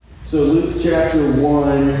So Luke chapter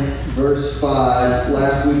 1, verse 5.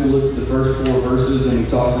 Last week we looked at the first 4 verses and we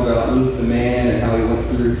talked about Luke the man and how he went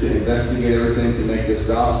through to investigate everything to make this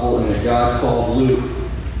gospel, and that God called Luke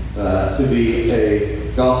to be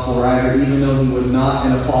a gospel writer, even though he was not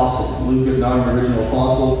an apostle. Luke is not an original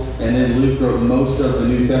apostle, and then Luke wrote most of the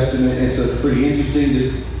New Testament, and so it's pretty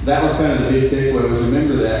interesting. That was kind of the big takeaway, was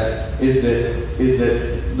remember that, is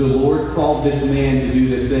that the Lord called this man to do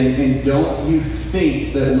this thing, and don't you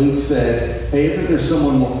think that Luke said, hey, isn't there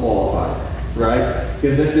someone more qualified, right?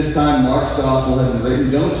 Because at this time, Mark's gospel had been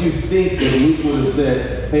written. Don't you think that Luke would have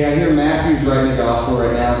said, hey, I hear Matthew's writing a gospel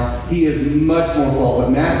right now. He is much more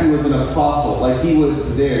qualified. Matthew was an apostle, like he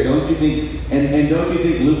was there. Don't you think, and don't you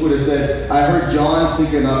think Luke would have said, I heard John's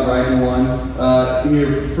thinking about writing one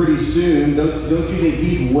here pretty soon. Don't you think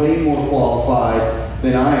he's way more qualified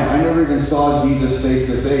than I am? I never even saw Jesus face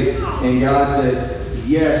to face. And God says,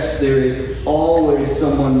 yes, there is always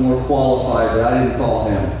someone more qualified, but I didn't call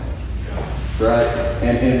him. Right?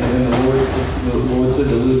 And the Lord said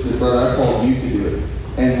to Luke, said, brother, I called you to do it.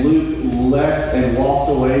 And Luke left and walked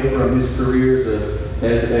away from his career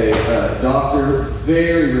as a doctor,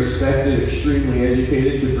 very respected, extremely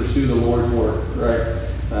educated, to pursue the Lord's work. Right?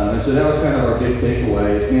 And so that was kind of our big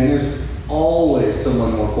takeaway. Is, man, there's always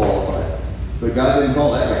someone more qualified. But God didn't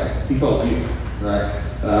call that guy. He called you. Right?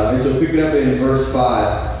 And so pick it up in verse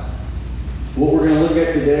 5. What we're going to look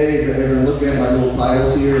at today is, as I'm looking at my little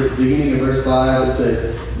titles here, beginning of verse 5, it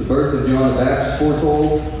says, the birth of John the Baptist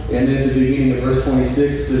foretold. And then at the beginning of verse 26,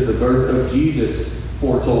 it says, the birth of Jesus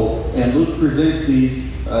foretold. And Luke presents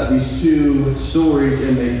these two stories,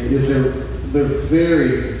 and they're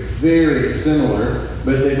very, very similar,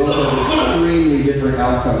 but they both have extremely different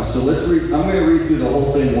outcomes. So let's read. I'm going to read through the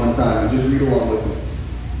whole thing one time, and just read along with me.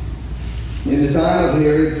 In the time of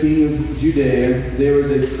Herod, king of Judea, there was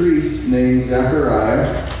a priest named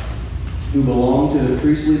Zechariah who belonged to the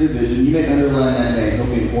priestly division. You may underline that name. It'll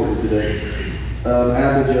be important today.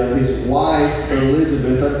 Abijah, his wife,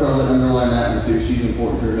 Elizabeth, I'd probably underline that one too. She's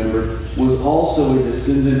important to remember, was also a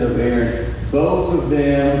descendant of Aaron. Both of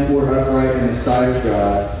them were upright in the sight of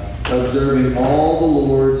God, observing all the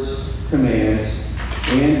Lord's commands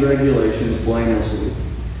and regulations blamelessly.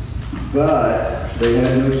 But they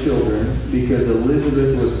had no children, because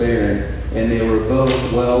Elizabeth was barren, and they were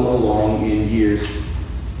both well along in years.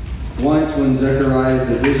 Once, when Zechariah's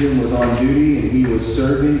division was on duty and he was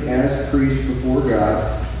serving as priest before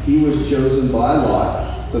God, he was chosen by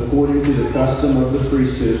lot, according to the custom of the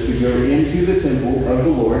priesthood, to go into the temple of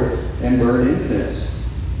the Lord and burn incense.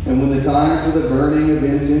 And when the time for the burning of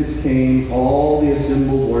incense came, all the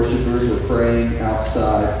assembled worshipers were praying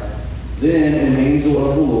outside. Then an angel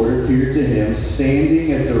of the Lord appeared to him,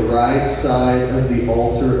 standing at the right side of the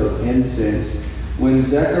altar of incense. When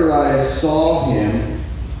Zechariah saw him,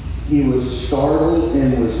 he was startled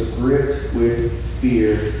and was gripped with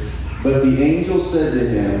fear. But the angel said to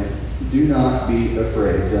him, do not be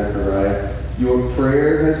afraid, Zechariah. Your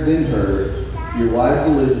prayer has been heard. Your wife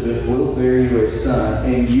Elizabeth will bear you a son,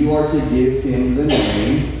 and you are to give him the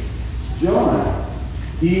name John.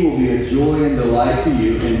 He will be a joy and delight to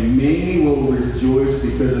you, and many will rejoice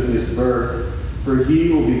because of his birth. For he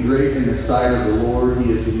will be great in the sight of the Lord.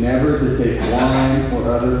 He is never to take wine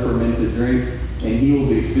or other fermented drink, and he will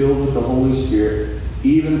be filled with the Holy Spirit,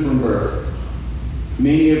 even from birth.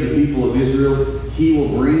 Many of the people of Israel he will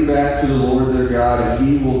bring back to the Lord their God, and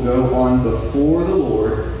he will go on before the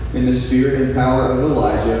Lord in the spirit and power of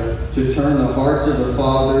Elijah, to turn the hearts of the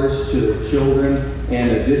fathers to their children, and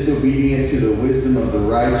the disobedient to the wisdom of the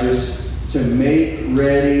righteous, to make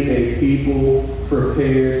ready a people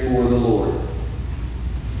prepared for the Lord.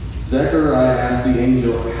 Zechariah asked the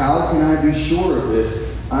angel, how can I be sure of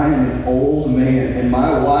this? I am an old man, and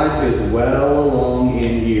my wife is well along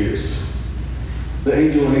in years. The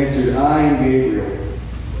angel answered, I am Gabriel.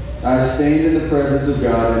 I stand in the presence of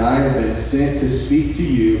God, and I have been sent to speak to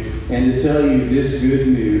you and to tell you this good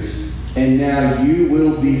news. And now you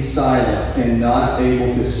will be silent and not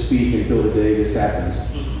able to speak until the day this happens,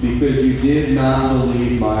 because you did not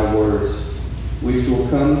believe my words, which will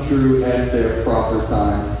come true at their proper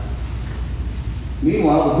time.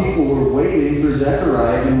 Meanwhile, the people were waiting for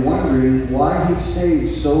Zechariah and wondering why he stayed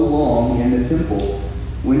so long in the temple.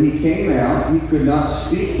 When he came out, he could not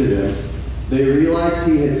speak to them. They realized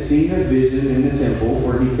he had seen a vision in the temple,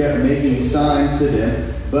 for he kept making signs to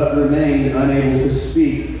them, but remained unable to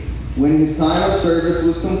speak. When his time of service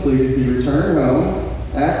was completed, he returned home.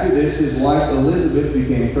 After this, his wife Elizabeth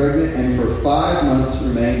became pregnant, and for 5 months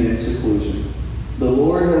remained in seclusion. The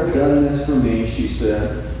Lord has done this for me, she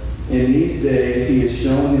said. In these days he has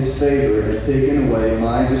shown his favor and taken away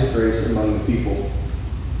my disgrace among the people.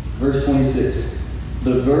 Verse 26.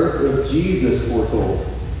 The birth of Jesus foretold.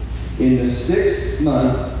 In the 6th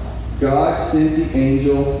month, God sent the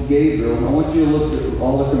angel Gabriel. I want you to look at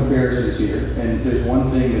all the comparisons here. And there's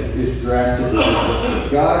one thing that is drastically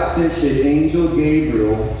different. God sent the angel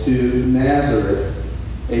Gabriel to Nazareth,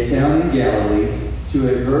 a town in Galilee, to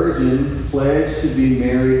a virgin pledged to be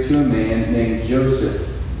married to a man named Joseph,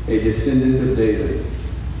 a descendant of David.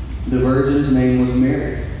 The virgin's name was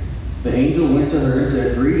Mary. The angel went to her and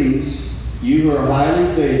said, "Greetings, you who are highly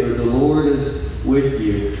favored, the Lord is with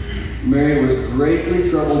you." Mary was greatly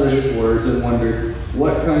troubled at his words and wondered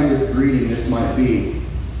what kind of greeting this might be.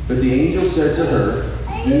 But the angel said to her,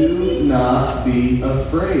 "Do not be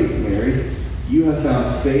afraid, Mary. You have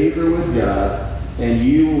found favor with God, and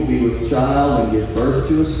you will be with child and give birth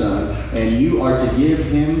to a son, and you are to give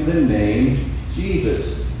him the name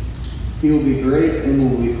Jesus. He will be great and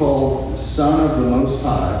will be called the Son of the Most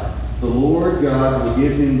High. The Lord God will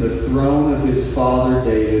give him the throne of his father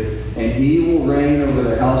David, and he will reign over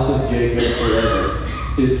the house of Jacob forever.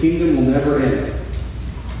 His kingdom will never end."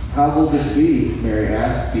 "How will this be?" Mary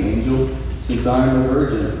asked the angel, "since I am a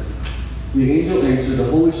virgin?" The angel answered, "The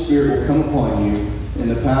Holy Spirit will come upon you, and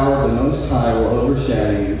the power of the Most High will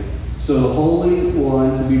overshadow you. So the Holy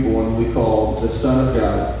One to be born will be called the Son of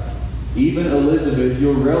God. Even Elizabeth,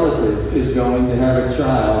 your relative, is going to have a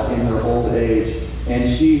child in her old age, and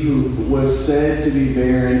she who was said to be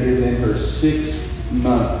barren is in her 6th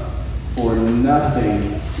month. For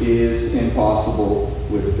nothing is impossible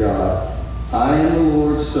with God." "I am the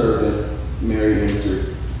Lord's servant," Mary answered.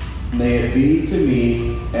 "May it be to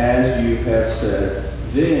me as you have said."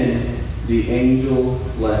 Then the angel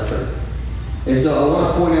left her. And so I want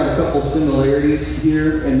to point out a couple similarities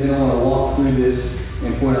here, and then I want to walk through this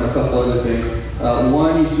and point out a couple other things.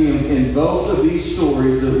 One, you see in both of these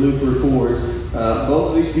stories that Luke records, both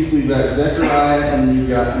of these people, you've got Zechariah and then you've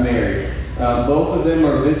got Mary. Both of them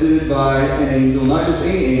are visited by an angel, not just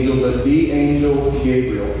any angel, but the angel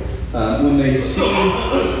Gabriel. When they see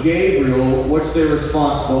Gabriel, what's their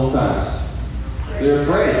response both times? They're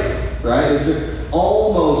afraid, right?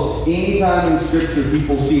 Almost any time in Scripture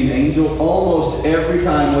people see an angel, almost every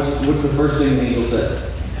time, what's the first thing the angel says?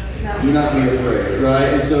 Do not be afraid,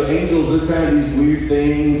 right? And so angels are kind of these weird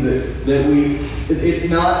things that it's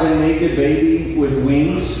not a naked baby with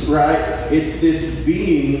wings, right? It's this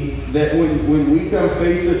being that when we come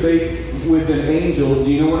face to face with an angel,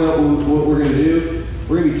 do you know what we're going to do?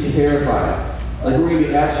 We're going to be terrified. Like, we're going to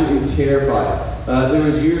be absolutely terrified. There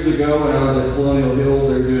was years ago when I was at Colonial Hills,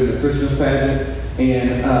 they were doing a Christmas pageant,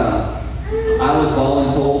 and I was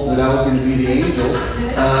voluntold that I was going to be the angel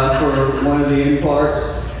for one of the end parts.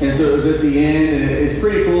 And so it was at the end, and it's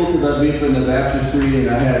pretty cool because I'd be up in the baptistry, and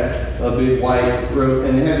I had a big white robe,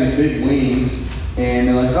 and they have these big wings, and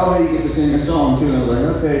they're like, "Oh, hey, you get to sing a song too." And I was like,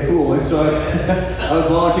 "Okay, cool." And so I was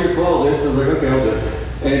volunteered for all this, so I was like, "Okay, I'll do it."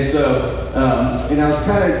 And so, and I was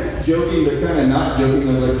kind of joking, but kind of not joking.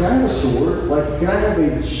 I was like, "Can I have a sword? Like, can I have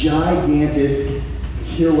a gigantic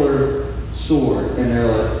killer sword?" And they're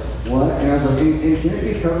like, "What?" And I was like, and can it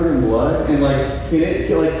be covered in blood? And like, can it,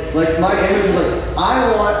 like my image was like,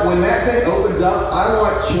 I want, when that thing opens up, I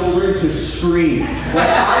want children to scream. Like,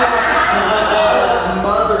 I want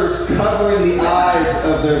mothers covering the eyes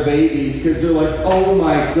of their babies because they're like, "Oh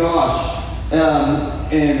my gosh."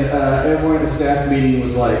 And everyone at the staff meeting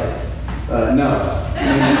was like, "No."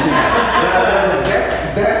 And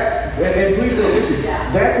and please don't listen.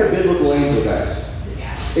 That's a biblical angel, guys.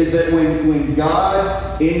 Is that when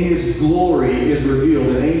God in His glory is revealed,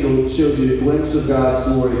 an angel shows you a glimpse of God's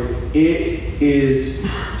glory, it is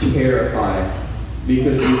terrifying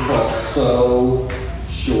because we fall so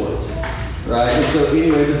short. Right? And so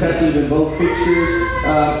anyway, this happens in both pictures.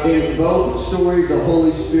 In both stories, the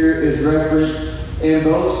Holy Spirit is referenced. In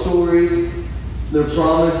both stories, the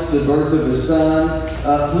promise, the birth of the Son.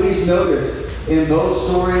 Please notice, in both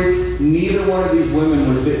stories, neither one of these women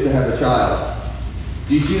were fit to have a child.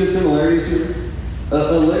 Do you see the similarities here?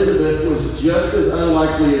 Elizabeth was just as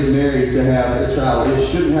unlikely as Mary to have a child. It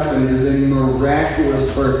shouldn't happen. It is a miraculous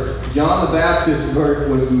birth. John the Baptist's birth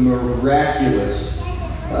was miraculous.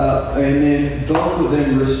 And then both of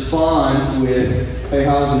them respond with, "Hey,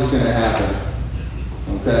 how is this going to happen?"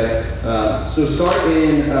 Okay? So start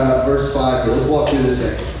in verse 5 here. Let's walk through this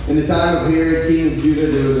thing. In the time of Herod, king of Judah,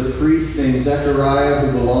 there was a priest named Zechariah who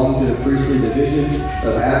belonged to the priestly division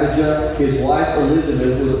of Abijah. His wife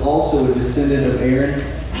Elizabeth was also a descendant of Aaron.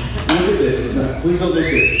 Look at this. No, please don't miss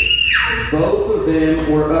it. Both of them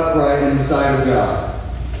were upright in the sight of God,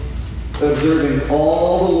 observing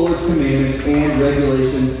all the Lord's commandments and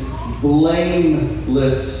regulations blamelessly.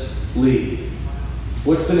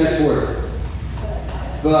 What's the next word?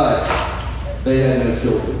 but they had no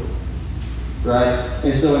children. Right?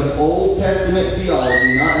 And so in Old Testament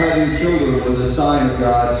theology, not having children was a sign of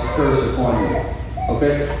God's curse upon them.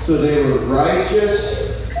 Okay? So they were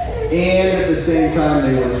righteous, and at the same time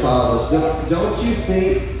they were childless. Don't you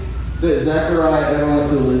think that Zechariah ever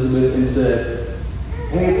went to Elizabeth and said,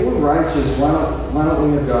 hey, if we're righteous, why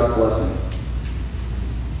don't we have God's blessing?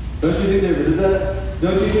 Don't you think they ever did that?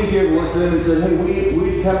 Don't you think he ever went to them and said, hey,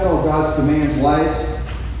 we've kept all God's commands. Why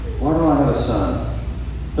don't I have a son?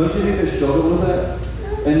 Don't you think they struggled with that?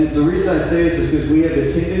 And the reason I say this is because we have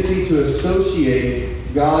a tendency to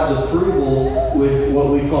associate God's approval with what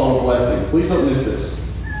we call a blessing. Please don't miss this.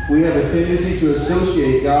 We have a tendency to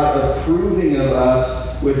associate God approving of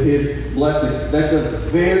us with his blessing. That's a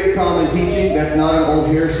very common teaching. That's not an old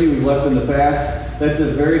heresy we've left in the past. That's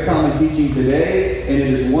a very common teaching today, and it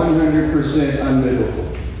is 100% unbiblical.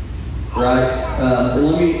 Right?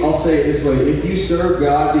 I'll say it this way. If you serve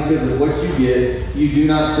God because of what you get, you do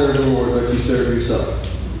not serve the Lord, but you serve yourself.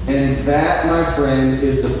 And that, my friend,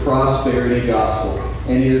 is the prosperity gospel.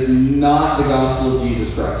 And it is not the gospel of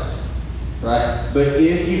Jesus Christ. Right? But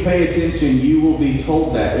if you pay attention, you will be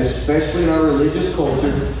told that, especially in our religious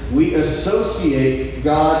culture, we associate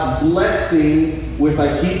God's blessing with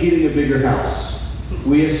I keep getting a bigger house.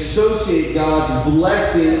 We associate God's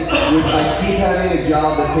blessing with I keep having a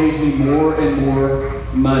job that pays me more and more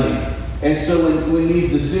money. And so when these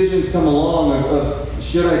decisions come along of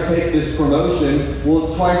should I take this promotion,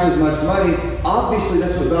 well, twice as much money, obviously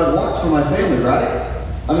that's what God wants for my family, right?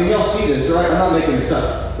 I mean, y'all see this, right? I'm not making this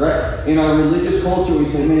up, right? In our religious culture, we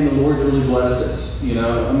say, man, the Lord's really blessed us. You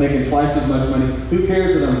know, I'm making twice as much money. Who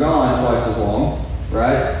cares that I'm gone twice as long,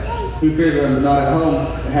 right? Who cares that I'm not at home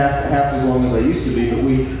half as long as I used to be?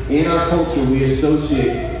 But in our culture, we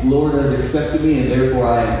associate, Lord has accepted me, and therefore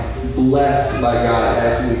I am blessed by God,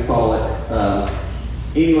 as we call it.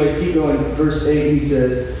 Anyways, keep going. Verse 8, he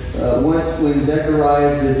says, once when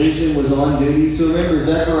Zechariah's division was on duty. So remember,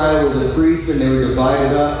 Zechariah was a priest, and they were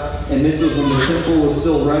divided up. And this was when the temple was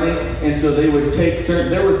still running. And so they would take turns.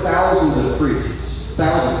 There were thousands of priests.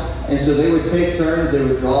 Thousands. And so they would take turns, they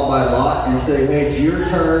would draw by lot and say, hey, it's your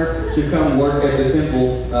turn to come work at the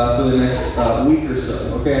temple for the next week or so.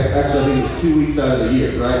 Okay, actually I think it's 2 weeks out of the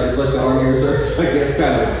year, right? It's like the Army Reserves, I guess,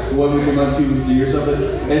 kind of 1 week a month, 2 weeks a year or something.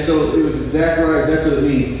 And so it was Zechariah's, that's what it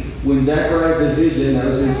means. When Zechariah's division, that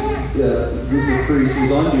was his group of priests,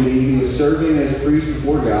 was on duty, he was serving as a priest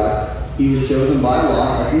before God. He was chosen by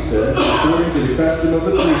lot, like you said, according to the custom of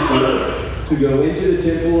the priesthood, to go into the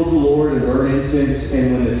temple of the Lord and burn incense.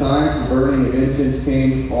 And when the time for burning of incense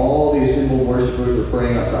came, all the assembled worshipers were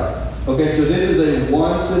praying outside. Okay, so this is a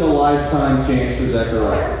once-in-a-lifetime chance for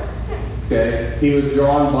Zechariah. Okay, he was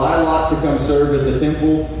drawn by lot to come serve at the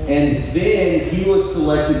temple, and then he was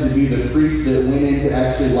selected to be the priest that went in to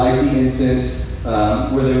actually light the incense,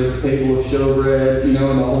 where there was a table of showbread, in the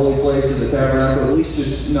holy place of the tabernacle. At least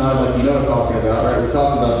just nod like you know what I'm talking about, right? We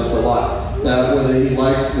talked about this a lot. Whether he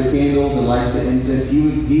lights the candles and lights the incense,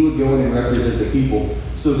 he would go in and represent the people.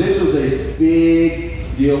 So this was a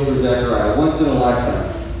big deal for Zechariah, once in a lifetime.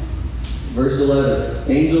 Verse 11,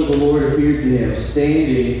 angel of the Lord appeared to him,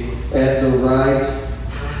 standing at the right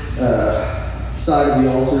side of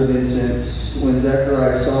the altar of incense. When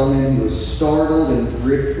Zechariah saw him, he was startled and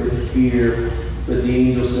gripped with fear. But the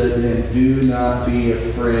angel said to him, do not be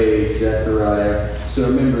afraid, Zechariah. So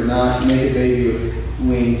remember, not make a baby with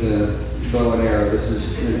wings and a bow and arrow. This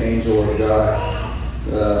is an angel of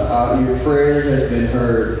God. Your prayer has been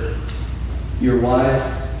heard. Your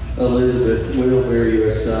wife, Elizabeth, will bear you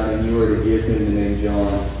a son, and you are to give him the name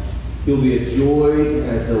John. He'll be a joy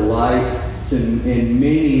and a delight, and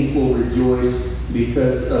many will rejoice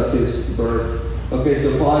because of his birth. Okay,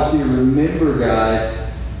 so pause here. Remember, guys,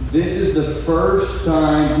 this is the first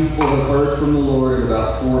time people have heard from the Lord in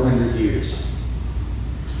about 400 years.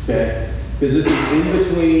 Okay? Because this is in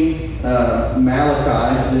between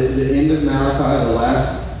Malachi, the end of Malachi, the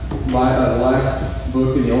last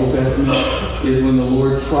book in the Old Testament, is when the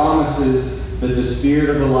Lord promises that the spirit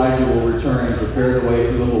of Elijah will return and prepare the way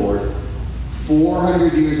for the Lord.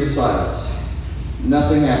 400 years of silence.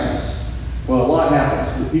 Nothing happens. Well, a lot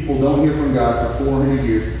happens, but people don't hear from God for 400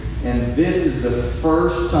 years. And this is the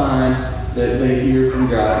first time that they hear from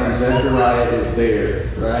God. And Zechariah is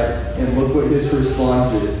there, right? And look what his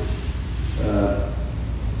response is.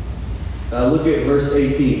 Look at verse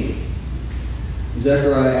 18.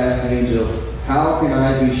 Zechariah asked the angel, how can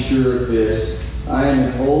I be sure of this? I am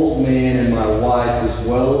an old man and my wife is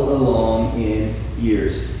well along in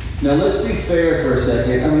years. Now let's be fair for a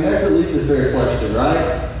second. I mean, that's at least a fair question,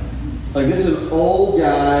 right? Like, this is an old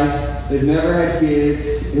guy They've never had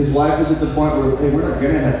kids. His wife is at the point where, hey, we're not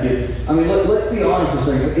going to have kids. I mean, let's be honest for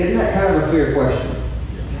a second. Isn't that kind of a fair question?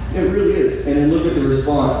 It really is. And then look at the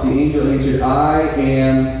response. The angel answered, I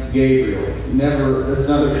am Gabriel. That's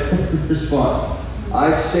not a good response.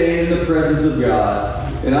 I stand in the presence of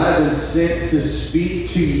God, and I have been sent to speak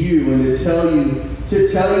to you and to tell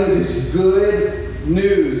you this good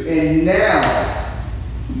news. And now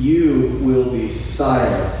you will be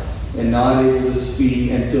silent and not able to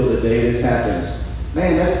speak until the day this happens.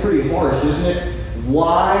 Man, that's pretty harsh, isn't it?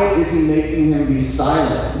 Why is he making him be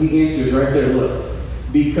silent? He answers right there, look.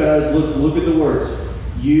 Because, look at the words.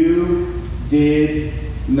 You did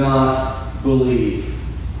not believe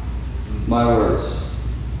my words,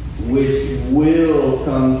 which will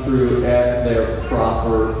come true at their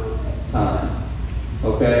proper time.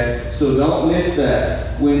 Okay? So don't miss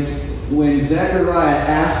that. When Zechariah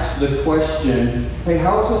asks the question, hey,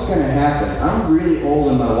 how is this going to happen? I'm really old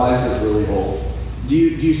and my wife is really old. Do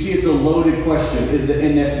you see it's a loaded question?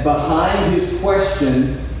 And that behind his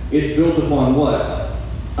question, it's built upon what?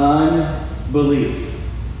 Unbelief.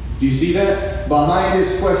 Do you see that? Behind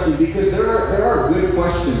his question, because there are good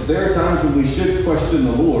questions. There are times when we should question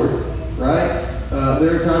the Lord, right?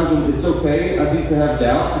 There are times when it's okay, I think, to have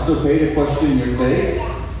doubts. It's okay to question your faith.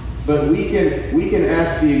 But we can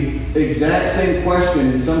ask the exact same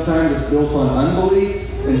question, and sometimes it's built on unbelief,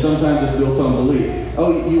 and sometimes it's built on belief.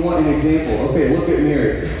 Oh, you want an example? Okay, look at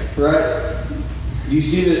Mary, right? Do you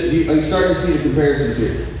see are you starting to see the comparisons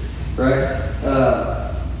here, right?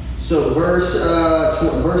 So verse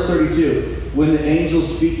 32, when the angel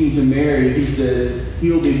speaking to Mary, he says,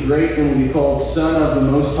 he will be great and will be called Son of the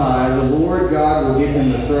Most High. The Lord God will give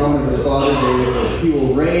him the throne of his father David. He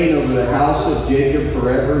will reign over the house of Jacob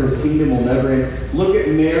forever. His kingdom will never end. Look at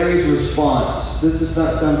Mary's response. This does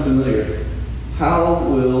not sound familiar. How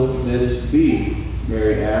will this be?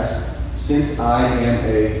 Mary asked, since I am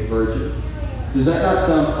a virgin. Does that not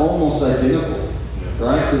sound almost identical,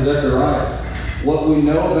 right, to Zechariah's? What we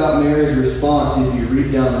know about Mary's response, if you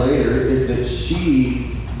read down later, is that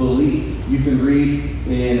she believed. You can read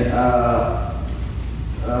in,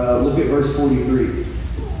 look at verse 43.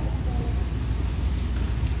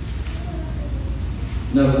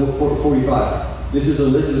 No, 45. This is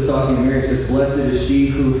Elizabeth talking to Mary. It says, blessed is she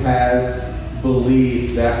who has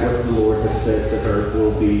believed that what the Lord has said to her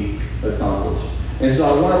will be accomplished. And so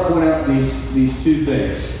I want to point out these two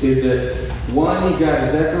things. Is that, one, you've got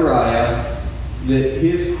Zechariah, that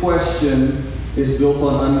his question is built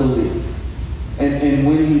on unbelief. And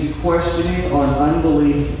when he's questioning on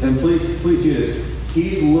unbelief, and please hear this,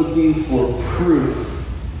 he's looking for proof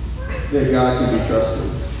that God can be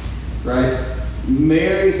trusted. Right?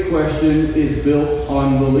 Mary's question is built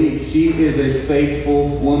on belief. She is a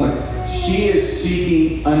faithful woman. She is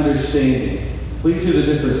seeking understanding. Please hear the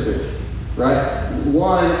difference there. Right?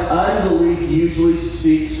 One, unbelief usually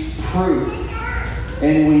seeks proof.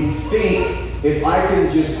 And we think, if I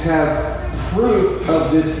can just have proof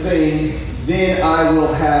of this thing, then I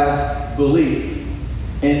will have belief.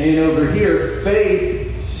 And over here,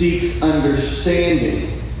 faith seeks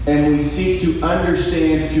understanding. And we seek to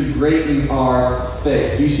understand to greaten our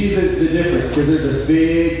faith. Do you see the difference? Because there's a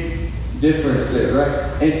big difference there,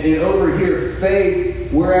 right? And over here,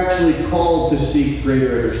 faith, we're actually called to seek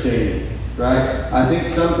greater understanding, right? I think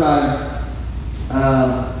sometimes in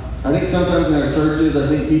our churches, I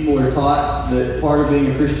think people are taught that part of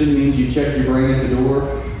being a Christian means you check your brain at the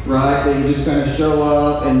door, right? That you just kind of show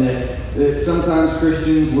up, and that sometimes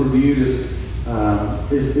Christians were viewed as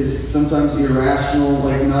sometimes irrational,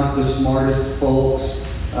 like not the smartest folks.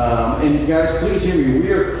 And guys, please hear me.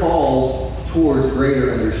 We are called towards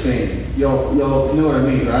greater understanding. Y'all know what I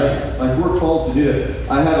mean, right? Like, we're called to do it.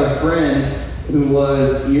 I have a friend who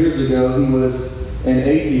was, years ago, he was an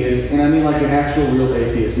atheist, and I mean like an actual real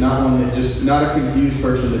atheist, not one that just, not a confused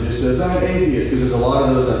person that just says, I'm an atheist, because there's a lot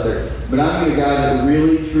of those out there. But I mean a guy that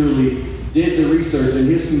really, truly did the research, and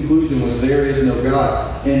his conclusion was there is no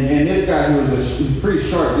God. And this guy, who was a pretty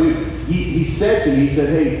sharp dude, he said to me, he said,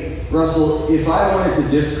 hey, Russell, if I wanted to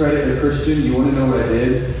discredit a Christian, you want to know what I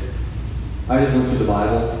did? I just went to the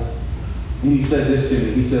Bible. And he said this to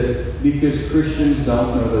me. He said, because Christians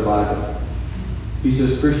don't know their Bible. He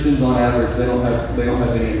says Christians, on average, they don't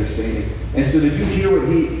have any understanding. And so, did you hear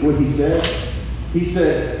what he said? He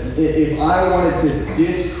said, if I wanted to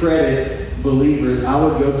discredit believers, I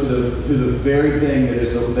would go to the very thing that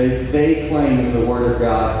is they claim is the Word of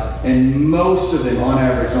God, and most of them, on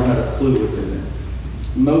average, don't have a clue what's in them.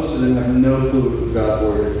 Most of them have no clue of God's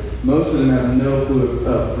Word. Most of them have no clue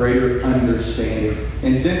of greater understanding.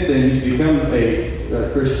 And since then, he's become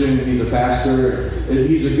a Christian. He's a pastor.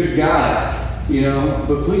 He's a good guy.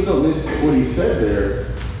 But please don't miss what he said there.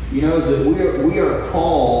 Is that we are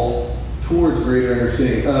called towards greater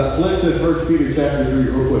understanding. Flip to 1 Peter chapter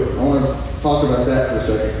 3 real quick. I want to talk about that for a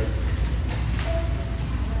second.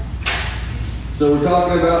 So we're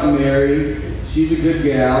talking about Mary. She's a good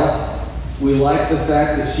gal. We like the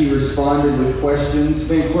fact that she responded with questions.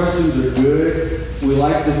 Man, questions are good. We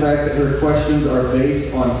like the fact that her questions are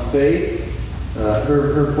based on faith.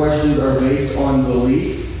 Her questions are based on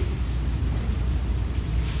belief.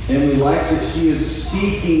 And we like that she is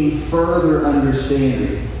seeking further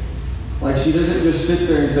understanding. Like she doesn't just sit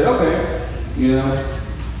there and say, okay,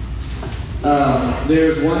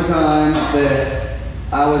 There's one time that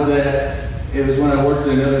I was it was when I worked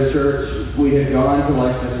at another church. We had gone to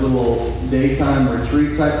like this little daytime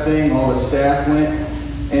retreat type thing. All the staff went.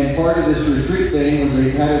 And part of this retreat thing was they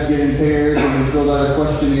had us get in pairs and we filled out a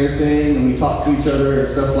questionnaire thing and we talked to each other and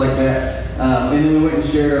stuff like that. And then we went and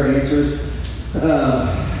shared our answers.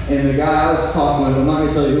 And the guy I was talking with, I'm not going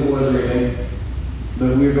to tell you who it was or anything,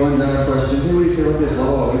 but we were going down our questions. Hey, what do you say about this? Blah,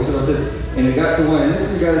 blah, blah. What do you say about this? And it got to one, and this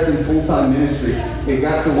is a guy that's in full-time ministry. It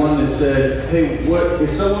got to one that said, hey, what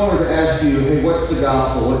if someone were to ask you, hey, what's the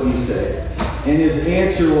gospel? What do you say? And his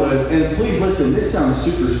answer was, and please listen, this sounds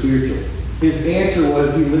super spiritual. His answer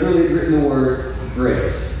was, he literally had written the word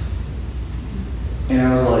grace. And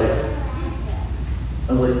I was like,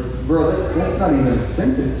 bro, that's not even a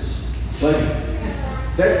sentence.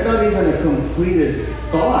 That's not even a completed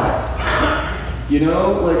thought.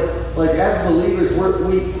 Like as believers,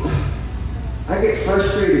 I get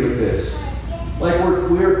frustrated with this.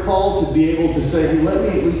 We're called to be able to say, hey, let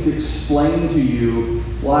me at least explain to you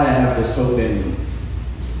why I have this hope in me.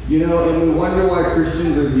 And we wonder why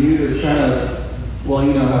Christians are viewed as kind of, well,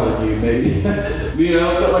 you know how they're viewed, maybe.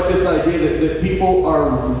 But like this idea that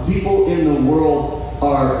people in the world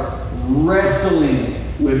are wrestling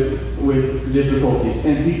with difficulties,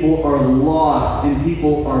 and people are lost, and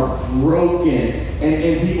people are broken,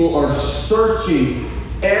 and people are searching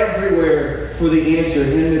everywhere for the answer.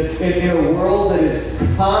 In a world that is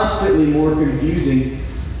constantly more confusing,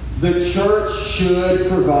 the church should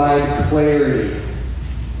provide clarity.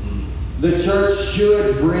 The church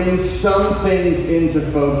should bring some things into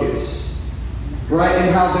focus. Right?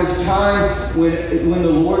 And how there's times when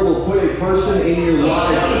the Lord will put a person in your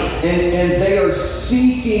life and they are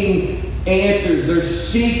seeking answers. They're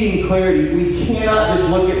seeking clarity. We cannot just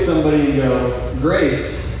look at somebody and go,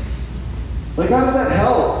 grace. How does that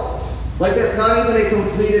help? That's not even a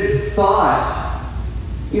completed thought.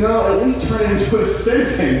 At least turn it into a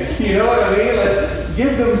sentence. You know what I mean?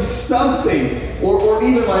 Give them something. Or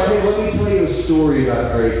even hey, let me tell you a story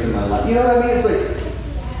about grace in my life. You know what I mean? It's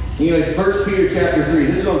it's 1 Peter chapter 3.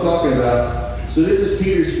 This is what I'm talking about. So this is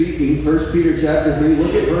Peter speaking. 1 Peter chapter 3.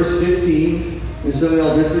 Look at verse 15. And some of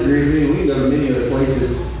y'all disagree with me. We can go to many other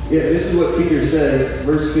places. Yeah, this is what Peter says.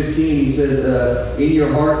 Verse 15, he says, in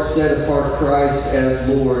your heart set apart Christ as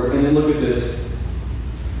Lord. And then look at this.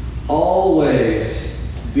 Always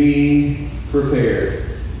be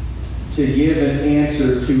prepared to give an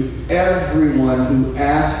answer to everyone who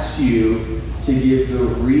asks you to give the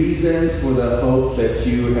reason for the hope that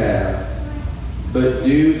you have. But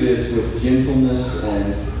do this with gentleness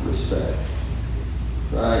and respect.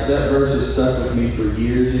 Right? That verse has stuck with me for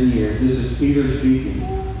years and years. This is Peter speaking.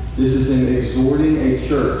 This is him exhorting a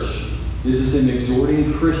church. This is him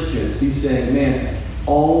exhorting Christians. He's saying, man,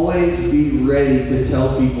 always be ready to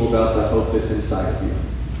tell people about the hope that's inside of you.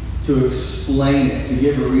 To explain it, to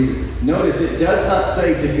give a reason. Notice, it does not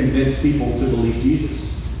say to convince people to believe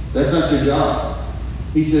Jesus. That's not your job.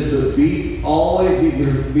 He says, but always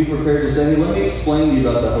be prepared to say, hey, let me explain to you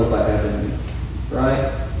about the hope I have in me.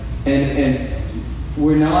 Right? And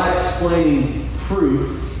we're not explaining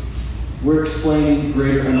proof. We're explaining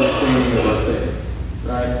greater understanding of our faith.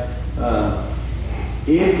 Right?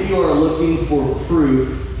 If you are looking for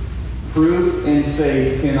proof and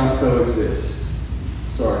faith cannot coexist.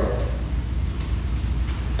 Sorry.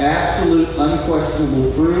 Absolute,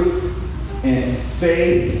 unquestionable proof and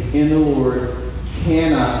faith in the Lord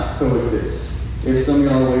cannot coexist. If some of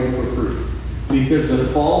y'all are waiting for proof. Because the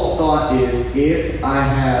false thought is, if I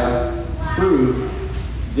have proof,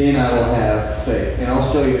 then I will have faith. And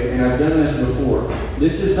I'll show you, and I've done this before.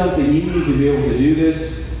 This is something you need to be able to do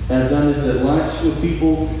this. I've done this at lunch with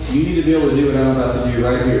people. You need to be able to do what I'm about to do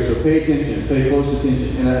right here. So pay attention, pay close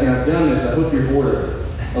attention. And I've done this. I hope you're bored of it.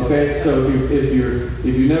 Okay, so if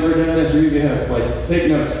you've never done this, or you have take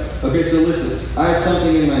notes. Okay, so listen. I have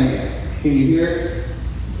something in my hand. Can you hear it?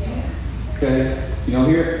 Yes. Okay. Can y'all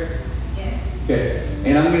hear it? Yes. Okay.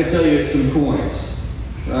 And I'm going to tell you it's some coins.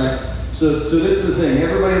 Right? So this is the thing.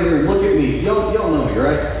 Everybody in the room, look at me. Y'all know me,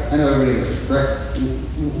 right? I know everybody knows this, right?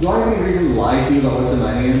 Do I have any reason to lie to you about what's in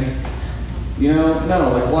my hand? You know,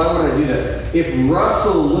 no, like why would I do that? If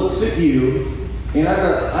Russell looks at you, and I've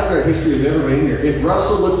got a history of everybody in here. If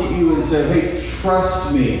Russell looked at you and said, hey,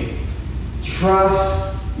 trust me,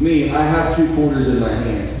 I have 2 quarters in my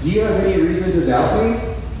hand. Do you have any reason to doubt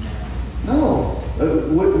me? No.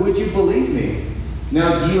 Would you believe me?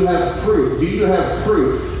 Now, do you have proof? Do you have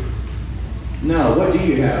proof? No. What do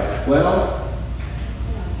you have? Well,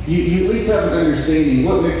 you at least have an understanding.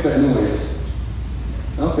 What makes that noise?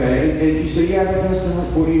 Okay. And you say, yeah, that's not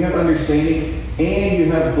important. You have understanding and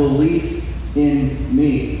you have belief in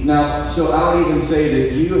me. Now, so I would even say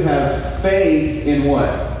that you have faith in what?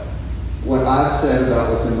 What I've said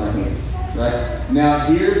about what's in my hand. Right? Now,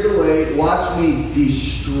 here's the way. Watch me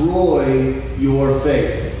destroy your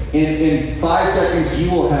faith. In 5 seconds,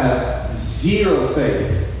 you will have 0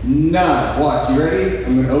 faith. None. Watch. You ready?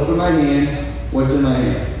 I'm going to open my hand. What's in my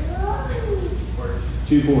hand?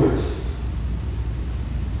 2 quarters.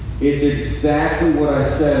 It's exactly what I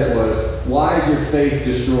said it was. Why is your faith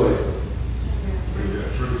destroyed?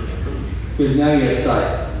 Because now you have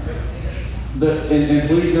sight. And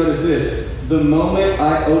please notice this. The moment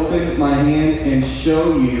I open my hand and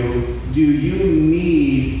show you, do you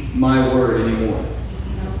need my word anymore?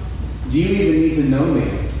 Do you even need to know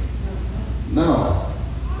me? No.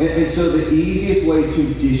 And so the easiest way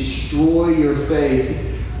to destroy your faith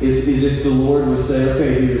is if the Lord would say,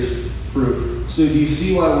 okay, here's proof. So do you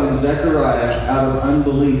see why when Zechariah, out of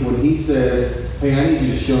unbelief, when he says, hey, I need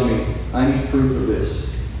you to show me, I need proof of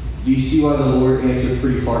this. Do you see why the Lord answered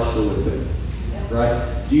pretty harshly with him?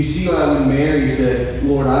 Right? Do you see why when Mary said,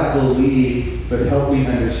 Lord, I believe, but help me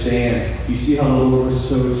understand? Do you see how the Lord was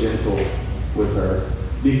so gentle with her?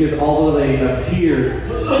 Because although they appear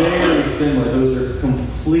very similar, those are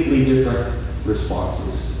completely different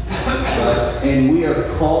responses. Right? And we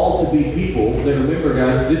are called to be people that, remember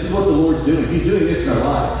guys, this is what the Lord's doing. He's doing this in our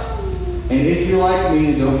lives. And if you're like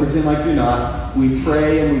me, don't pretend like you're not, we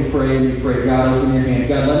pray and we pray and we pray. God, open your hand.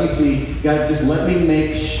 God, let me see. God, just let me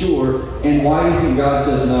make sure. And why do you think God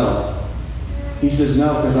says no? He says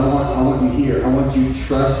no because I want you here. I want you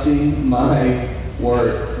trusting my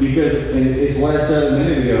word. Because, and it's what I said a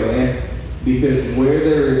minute ago, man. Because where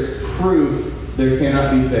there is proof, there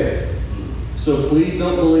cannot be faith. So please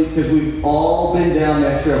don't believe, because we've all been down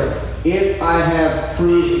that trail. If I have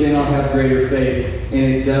proof, then I'll have greater faith.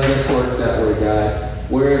 And it doesn't work that way, guys.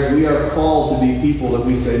 Whereas we are called to be people that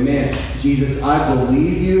we say, man, Jesus, I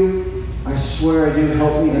believe you. I swear I do.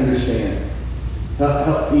 Help me understand.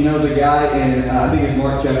 Help, you know the guy in, I think it's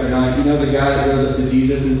Mark chapter 9. You know the guy that goes up to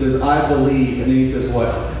Jesus and says, I believe. And then he says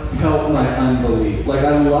what? Help my unbelief. Like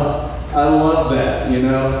I love that, you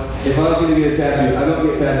know. If I was going to get a tattoo, I don't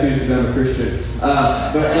get tattoos because I'm a Christian.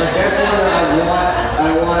 But like, that's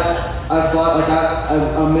one that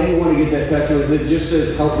I may want to get that tattoo that just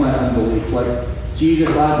says, help my unbelief. Like,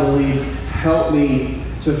 Jesus, I believe, help me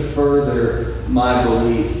to further my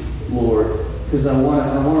belief, Lord. Because I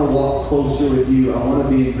want to walk closer with you. I want to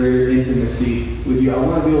be in greater intimacy with you. I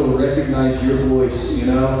want to be able to recognize your voice, you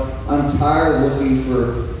know. I'm tired of looking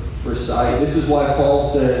for sight. This is why Paul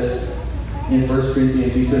says in 1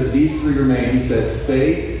 Corinthians, he says, these 3 remain. He says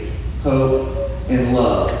faith, hope, and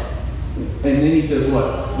love. And then he says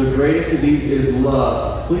what? The greatest of these is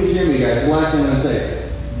love. Please hear me, guys. The last thing I'm going to say.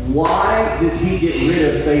 Why does he get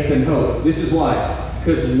rid of faith and hope? This is why.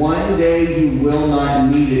 Because one day you will not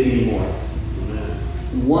need it anymore.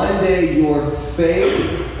 One day your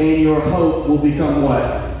faith and your hope will become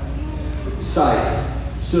what? Sight.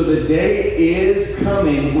 So the day is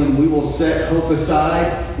coming when we will set hope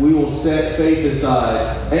aside, we will set faith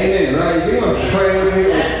aside. Amen, right? Is anyone praying with me?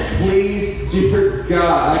 Like, please, dear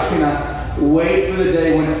God, I cannot wait for the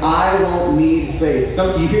day when I won't need faith.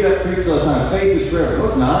 You hear that preached all the time. Faith is forever. No,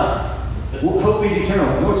 it's not. Hope is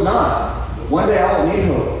eternal. No, it's not. One day I won't need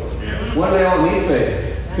hope. One day I won't need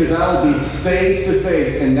faith. Because I will be face to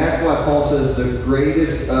face. And that's why Paul says the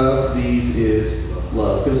greatest of these is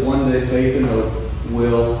love. Because one day faith and hope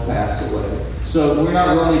will pass away. So we're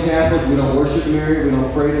not Roman Catholic. We don't worship Mary. We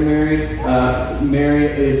don't pray to Mary. Mary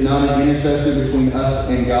is not an intercessor between us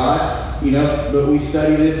and God. You know, but we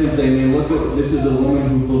study this and say, man, look, this is a woman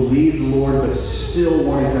who believed the Lord but still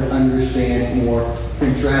wanted to understand more.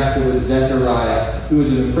 Contrasted with Zechariah, who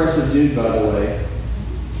was an impressive dude, by the way.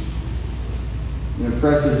 An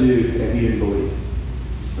impressive dude, and he didn't believe.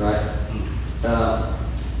 Right?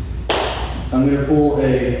 I'm going to pull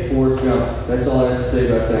a Forrest Gump. That's all I have to say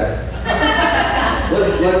about that.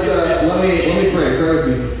 Let me pray. Pray with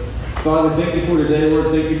me. Father, thank you for today,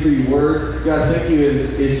 Lord. Thank you for your word. God, thank you.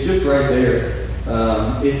 It's just right there.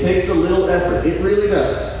 It takes a little effort. It really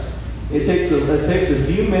does. It takes a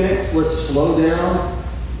few minutes. Let's slow down.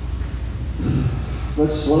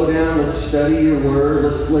 Let's slow down. Let's study your word.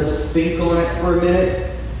 Let's think on it for a minute.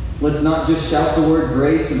 Let's not just shout the word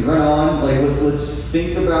grace and run on. Let's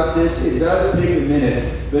think about this. It does take a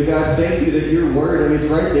minute. But God, thank you that your word, it's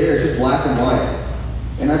right there. It's just black and white.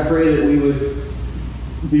 And I pray that we would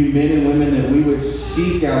be men and women, that we would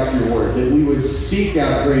seek out your word, that we would seek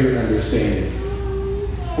out greater understanding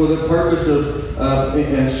for the purpose of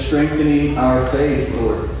strengthening our faith,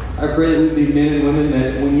 Lord. I pray that we'd be men and women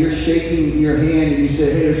that when you're shaking your hand and you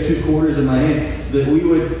say, hey, there's 2 quarters in my hand, that we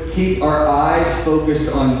would keep our eyes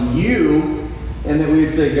focused on you, and that we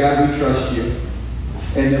would say, God, we trust you.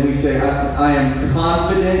 And then we say, I am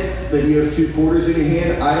confident that you have 2 quarters in your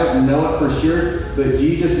hand. I don't know it for sure, but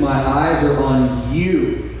Jesus, my eyes are on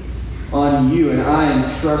you, and I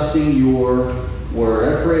am trusting your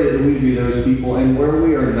word. I pray that we'd be those people, and where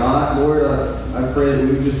we are not, Lord, I pray that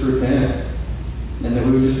we would just repent, and that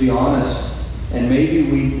we would just be honest. And maybe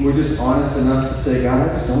we're just honest enough to say, God,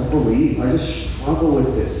 I just don't believe. I just struggle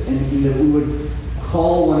with this. And that we would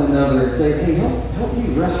call one another and say, hey, help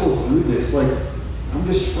me wrestle through this. I'm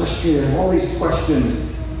just frustrated. I have all these questions.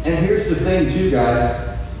 And here's the thing too,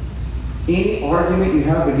 guys. Any argument you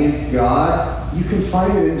have against God, you can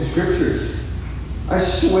find it in the Scriptures. I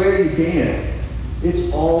swear you can.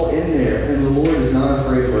 It's all in there. And the Lord is not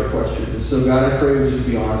afraid of our questions. So God, I pray we just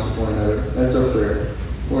be honest with one another. That's our prayer.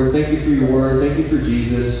 Lord, thank you for your word. Thank you for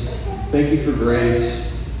Jesus. Thank you for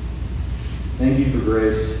grace. Thank you for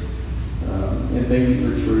grace. And thank you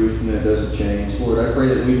for truth, and that it doesn't change. Lord, I pray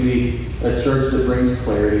that we be a church that brings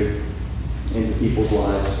clarity into people's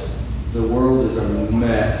lives. The world is a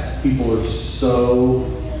mess. People are so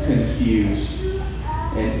confused.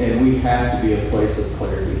 And we have to be a place of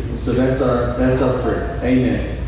clarity. And so that's our prayer. Amen.